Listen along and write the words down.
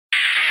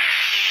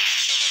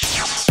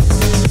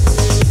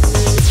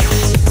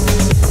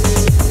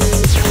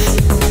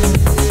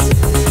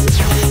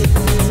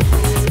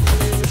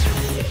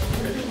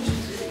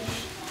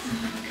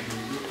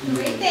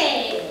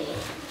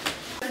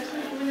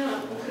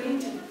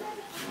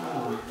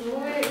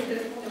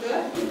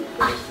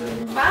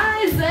Това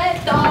е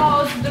заето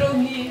с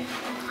други.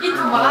 И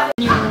това е...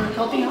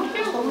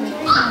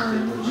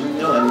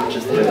 No, I'm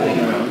just traveling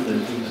around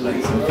and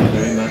like something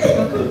very much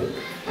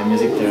the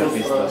music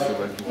therapist also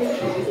working.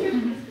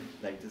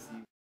 Like to see.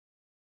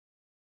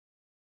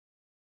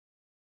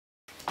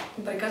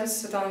 Добре, казвам се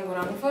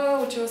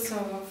Светлана. Учила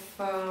съм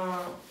в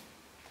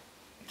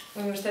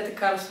университета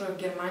Карлсруе в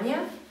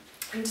Германия.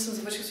 Иначе съм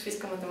завършила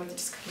Софийска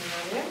математическа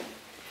гимназия.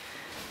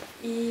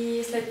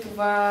 И след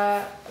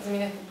това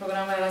заминах по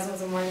програма Еразъм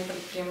за млади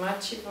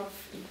предприемачи в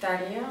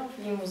Италия, в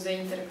един музей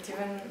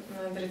интерактивен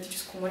на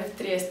Адриатическо море в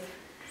Триест,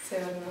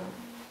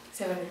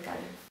 Северна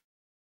Италия.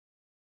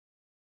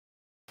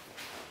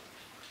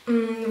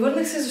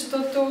 Върнах се,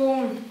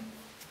 защото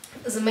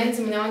за мен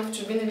заминаването в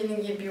чужбина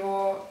винаги е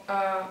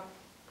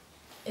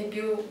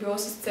било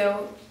с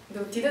цел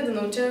да отида, да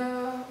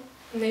науча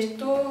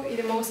нещо и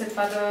да мога след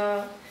това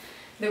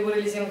да го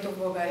реализирам тук в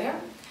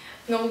България.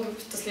 Много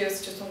щастлива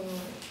се чувствам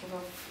в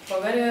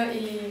България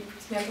и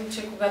смятам,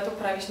 че когато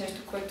правиш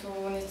нещо,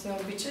 което наистина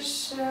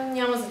обичаш,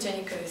 няма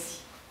значение къде си.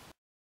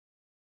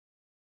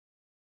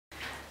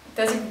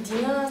 Тази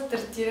година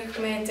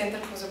стартирахме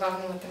Център по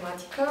забавна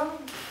математика.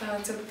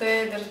 Целта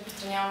е да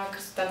разпространяваме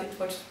красотата и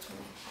творчеството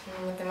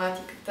на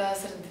математиката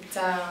сред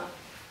деца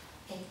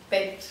от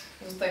 5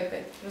 до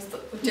 105,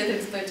 от 4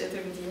 до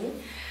 104 години.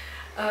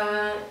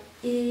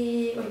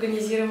 И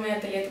организираме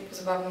ателиета по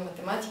забавна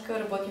математика,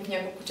 работим в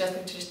няколко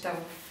частни училища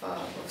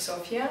в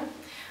София.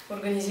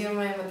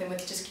 Организираме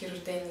математически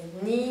рождени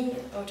дни,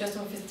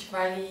 участваме в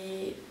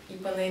фестивали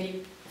и панаири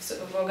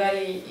в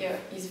България и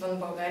извън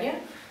България.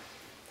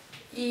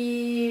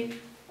 И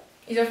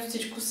изобщо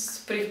всичко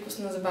с привкус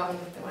на забавна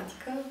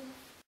математика.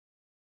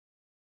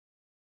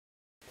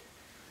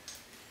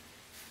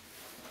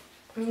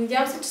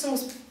 Надявам се,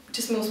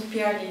 че сме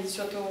успяли,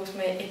 защото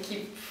сме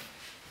екип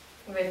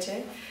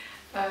вече,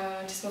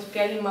 че сме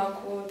успяли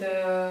малко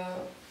да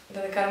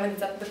накараме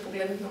децата да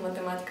погледнат на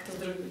математиката с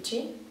други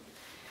очи.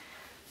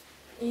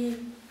 И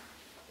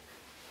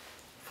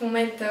в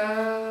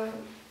момента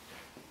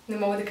не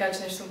мога да кажа,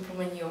 че нещо съм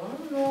променила,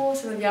 но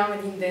се надявам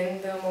един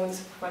ден да мога да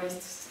се похваля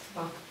с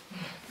това.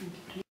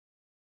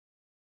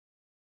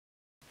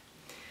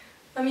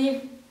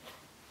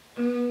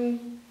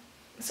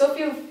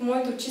 София в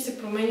моите очи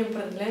се променя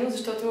определено,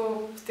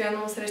 защото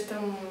постоянно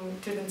срещам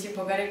чужденци в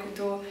България,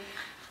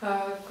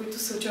 които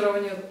са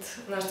очаровани от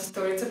нашата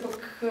столица,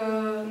 пък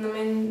на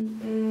мен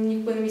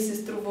никога не ми се е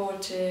струвало,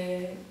 че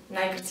е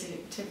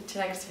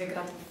най-красивият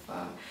град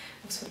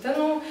в света,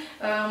 но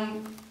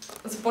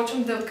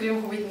започвам да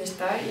откривам хубавите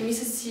неща и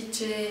мисля си,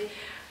 че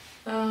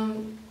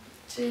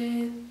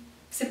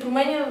се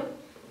променя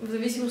в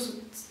зависимост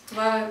от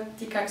това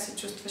ти как се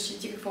чувстваш и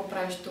ти какво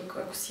правиш тук.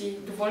 Ако си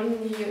доволен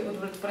и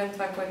удовлетворен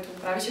това, което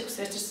правиш, ако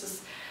срещаш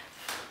с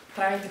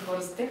правилните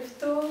хора за теб,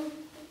 то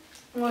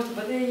може да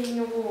бъде и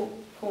много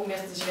хубаво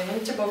място за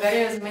живеене, че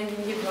България за мен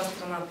винаги е била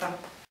страната.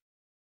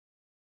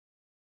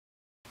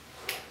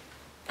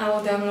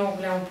 Да, много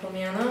голяма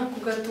промяна.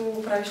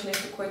 Когато правиш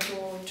нещо,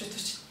 което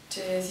чувстваш,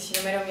 че си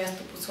намерил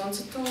място под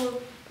слънцето,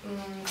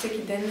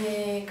 всеки ден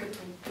е като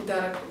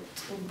подарък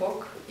от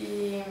Бог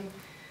и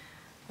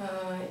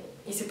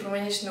се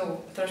променяш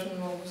много, страшно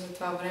много за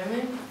това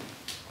време.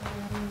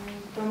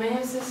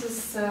 Променям се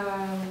с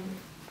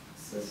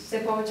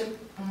все повече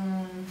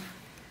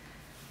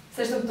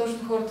срещам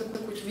точно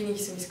хората, които винаги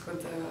съм искала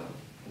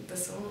да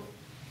съм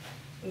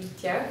до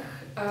тях.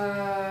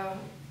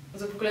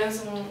 Запогледна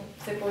съм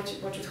все повече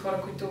от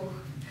хора, които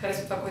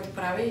харесват това, което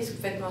правя и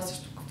съответно аз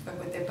също това,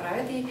 което те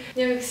правят. И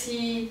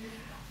някакси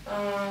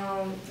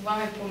това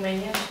ме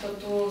променя,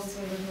 защото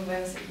съм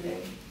вдъхновена всеки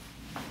ден.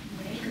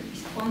 Добре, какви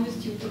са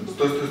плановете от друго?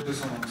 Стой,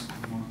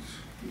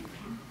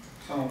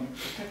 само.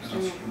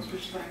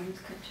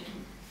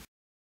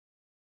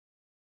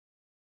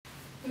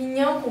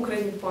 Няма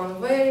конкретни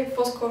планове,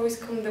 по-скоро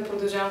искам да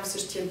продължавам в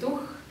същия дух,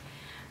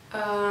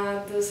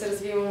 да се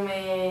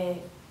развиваме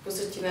по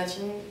същия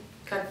начин,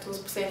 както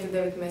с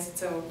последните 9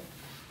 месеца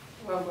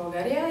в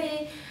България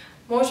и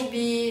може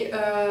би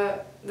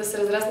да се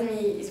разраснем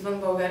и извън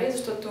България,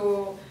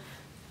 защото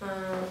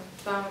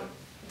това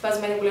за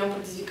мен е голямо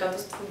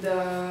предизвикателство да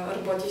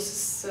работи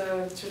с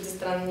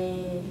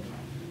чуждестранни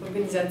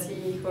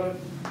организации и хора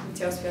на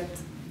цял свят.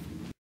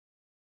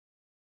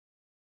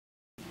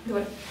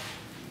 Добре.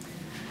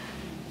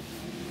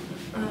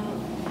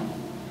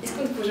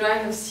 Искам да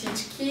пожелая на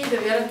всички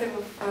да вярвате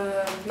в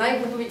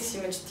най-хубавите си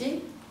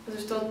мечти,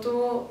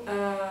 защото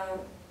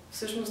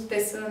всъщност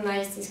те са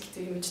най-истинските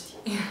ви мечти.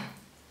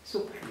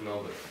 Супер! Много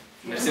добре.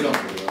 Мерси много.